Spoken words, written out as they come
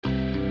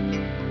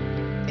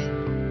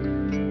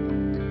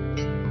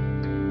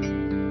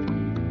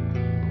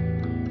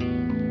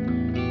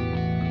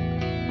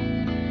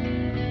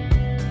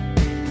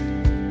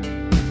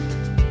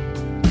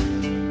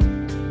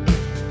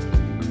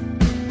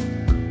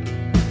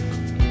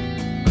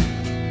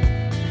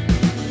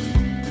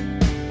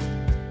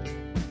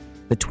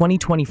The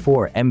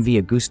 2024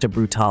 MV Agusta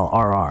Brutale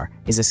RR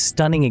is a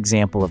stunning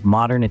example of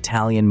modern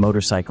Italian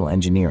motorcycle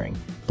engineering,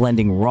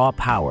 blending raw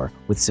power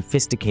with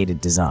sophisticated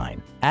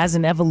design. As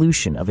an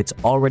evolution of its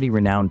already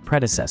renowned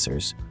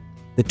predecessors,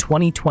 the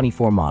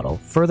 2024 model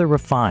further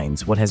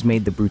refines what has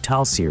made the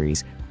Brutale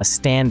series a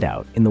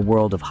standout in the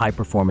world of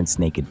high-performance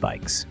naked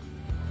bikes.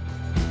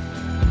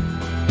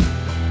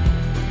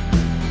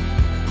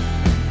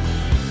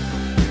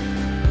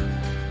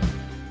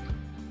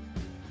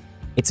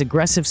 Its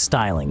aggressive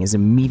styling is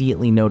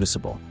immediately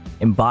noticeable,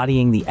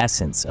 embodying the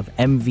essence of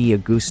MV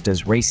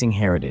Agusta's racing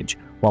heritage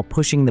while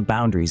pushing the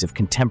boundaries of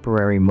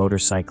contemporary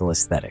motorcycle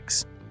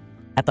aesthetics.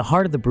 At the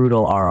heart of the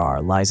Brutale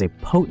RR lies a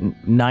potent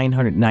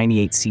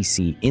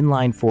 998cc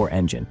inline-four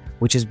engine,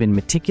 which has been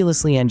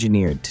meticulously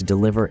engineered to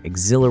deliver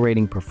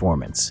exhilarating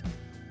performance.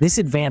 This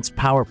advanced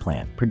power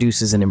plant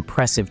produces an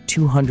impressive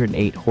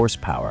 208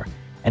 horsepower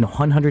and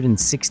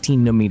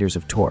 116 Nm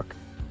of torque,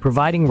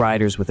 providing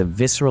riders with a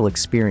visceral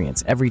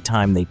experience every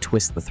time they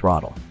twist the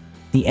throttle.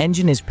 The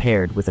engine is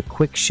paired with a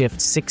quick-shift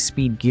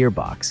 6-speed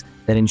gearbox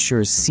that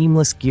ensures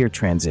seamless gear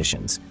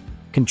transitions,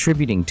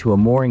 contributing to a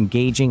more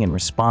engaging and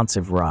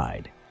responsive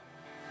ride.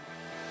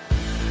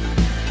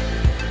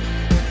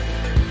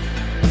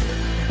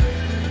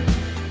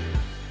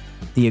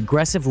 The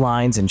aggressive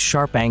lines and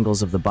sharp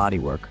angles of the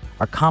bodywork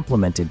are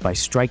complemented by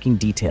striking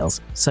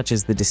details such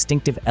as the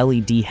distinctive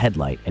LED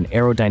headlight and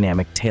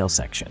aerodynamic tail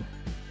section.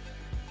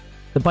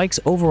 The bike's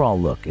overall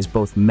look is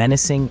both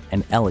menacing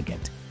and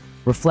elegant,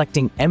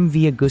 reflecting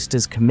MV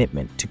Agusta's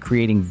commitment to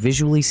creating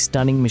visually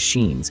stunning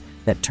machines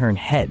that turn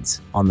heads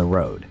on the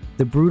road.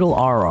 The Brutale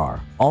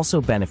RR also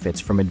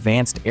benefits from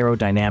advanced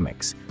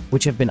aerodynamics,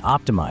 which have been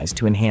optimized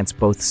to enhance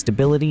both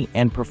stability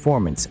and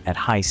performance at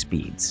high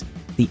speeds.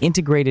 The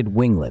integrated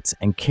winglets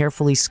and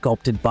carefully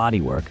sculpted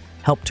bodywork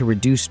help to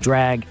reduce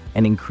drag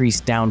and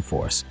increase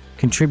downforce,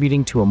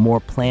 contributing to a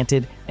more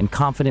planted and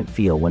confident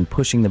feel when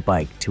pushing the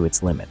bike to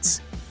its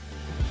limits.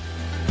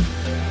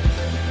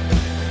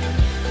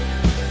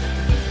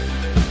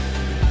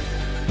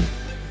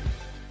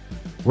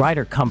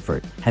 Rider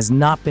comfort has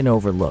not been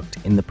overlooked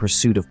in the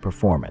pursuit of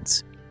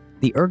performance.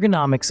 The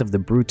ergonomics of the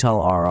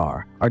Brutale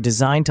RR are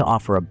designed to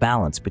offer a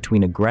balance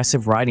between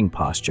aggressive riding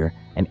posture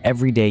and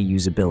everyday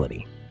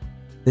usability.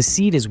 The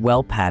seat is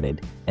well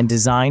padded and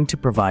designed to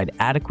provide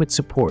adequate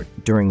support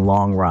during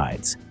long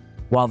rides,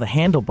 while the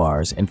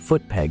handlebars and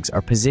foot pegs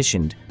are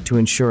positioned to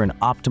ensure an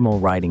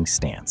optimal riding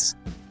stance.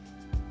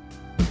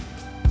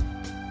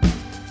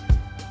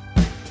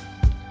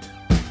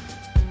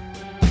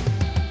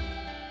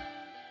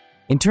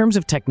 In terms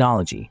of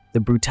technology, the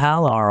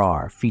Brutale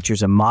RR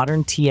features a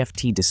modern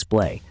TFT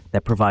display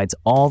that provides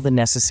all the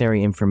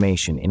necessary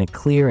information in a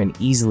clear and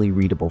easily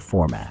readable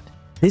format.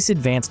 This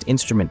advanced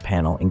instrument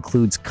panel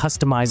includes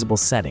customizable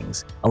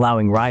settings,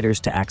 allowing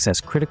riders to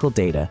access critical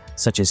data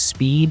such as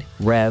speed,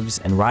 revs,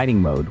 and riding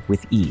mode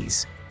with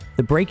ease.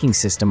 The braking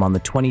system on the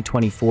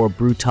 2024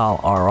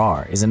 Brutale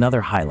RR is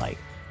another highlight,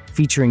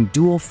 featuring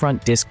dual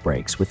front disc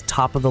brakes with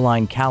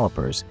top-of-the-line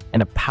calipers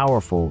and a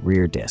powerful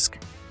rear disc.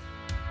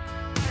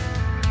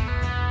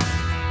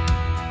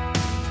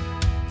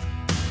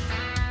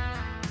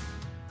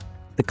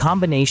 The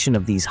combination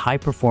of these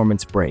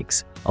high-performance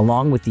brakes,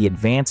 along with the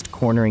advanced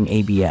cornering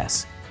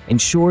ABS,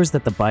 ensures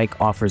that the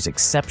bike offers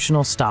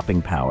exceptional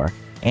stopping power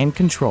and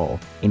control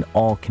in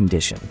all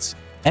conditions.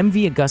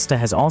 MV Agusta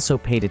has also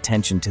paid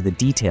attention to the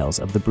details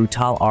of the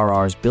Brutale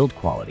RR's build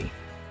quality.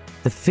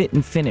 The fit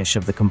and finish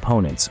of the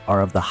components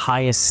are of the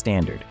highest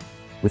standard,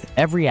 with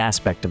every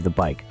aspect of the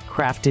bike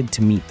crafted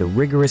to meet the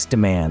rigorous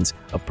demands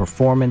of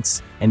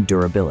performance and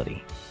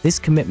durability. This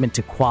commitment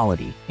to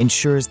quality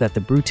ensures that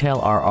the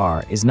Brutale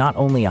RR is not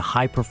only a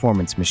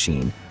high-performance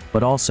machine,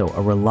 but also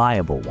a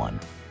reliable one.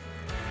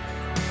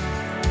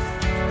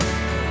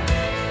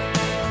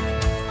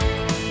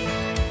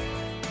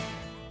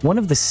 One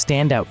of the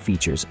standout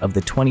features of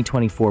the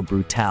 2024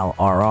 Brutale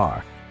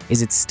RR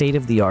is its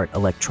state-of-the-art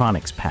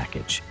electronics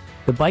package.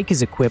 The bike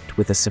is equipped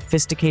with a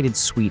sophisticated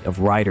suite of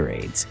rider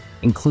aids,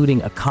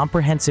 including a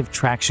comprehensive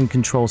traction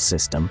control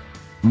system,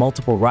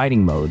 multiple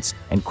riding modes,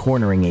 and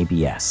cornering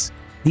ABS.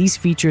 These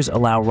features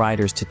allow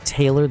riders to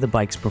tailor the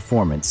bike's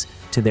performance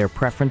to their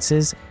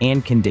preferences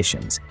and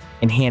conditions,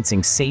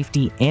 enhancing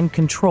safety and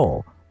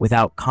control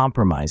without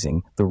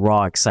compromising the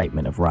raw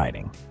excitement of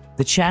riding.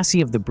 The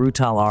chassis of the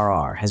Brutale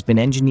RR has been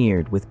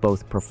engineered with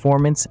both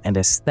performance and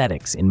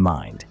aesthetics in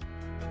mind.